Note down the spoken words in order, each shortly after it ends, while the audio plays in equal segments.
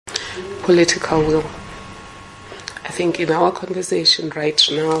political will. I think in our conversation right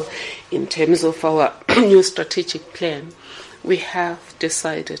now, in terms of our new strategic plan, we have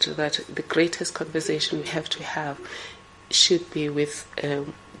decided that the greatest conversation we have to have should be with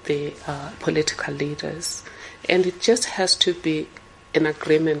the political leaders. And it just has to be an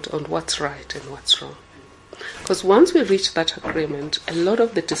agreement on what's right and what's wrong. Because once we reach that agreement, a lot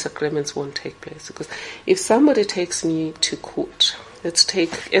of the disagreements won't take place. Because if somebody takes me to court, let's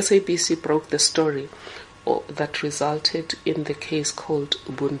take SABC broke the story that resulted in the case called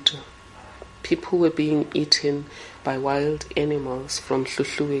Ubuntu. People were being eaten by wild animals from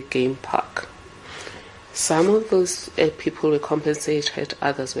Hluhluwe Game Park. Some of those people were compensated,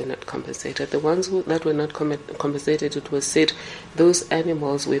 others were not compensated. The ones that were not compensated, it was said those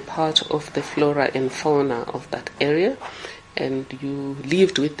animals were part of the flora and fauna of that area, and you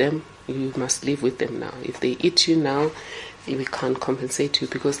lived with them, you must live with them now. If they eat you now, we can't compensate you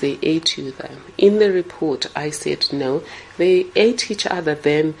because they ate you then. In the report, I said no, they ate each other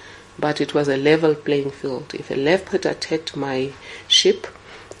then, but it was a level playing field. If a leopard attacked my ship,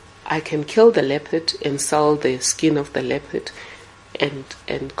 I can kill the leopard and sell the skin of the leopard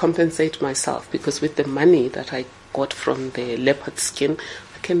and compensate myself, because with the money that I got from the leopard skin,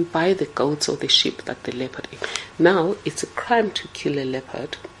 I can buy the goats or the sheep that the leopard ate. Now, it's a crime to kill a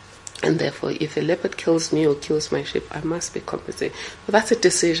leopard, and therefore, if a leopard kills me or kills my sheep, I must be compensated. But that's a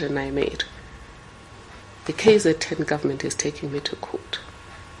decision I made. The KZN government is taking me to court.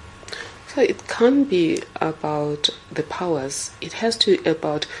 So it can't be about the powers. It has to be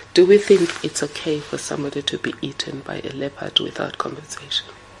about, do we think it's okay for somebody to be eaten by a leopard without compensation?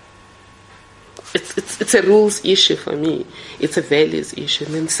 It's a rules issue for me. It's a values issue.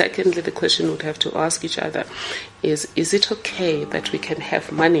 And then secondly, the question we'd have to ask each other is it okay that we can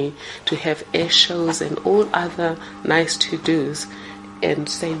have money to have air shows and all other nice to-dos and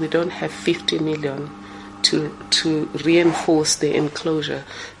say we don't have 50 million to reinforce the enclosure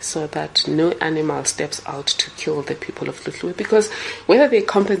so that no animal steps out to kill the people of Hluhluwe? Because whether they're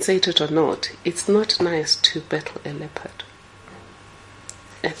compensated or not, it's not nice to battle a leopard.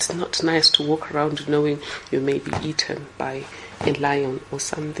 It's not nice to walk around knowing you may be eaten by a lion or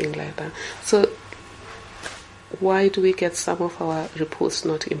something like that. So why do we get some of our reports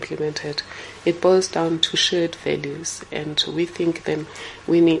not implemented? It boils down to shared values, and we think then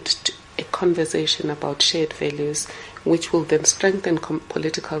we need a conversation about shared values, which will then strengthen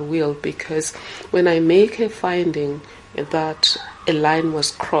political will, because when I make a finding that a line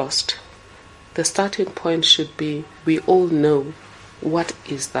was crossed, the starting point should be we all know what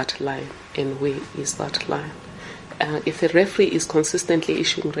is that line and where is that line. If a referee is consistently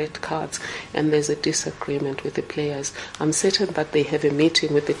issuing red cards and there's a disagreement with the players, I'm certain that they have a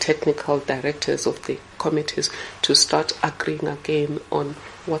meeting with the technical directors of the committees to start agreeing again on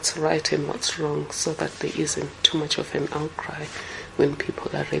what's right and what's wrong, so that there isn't too much of an outcry when people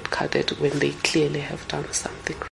are red carded when they clearly have done something.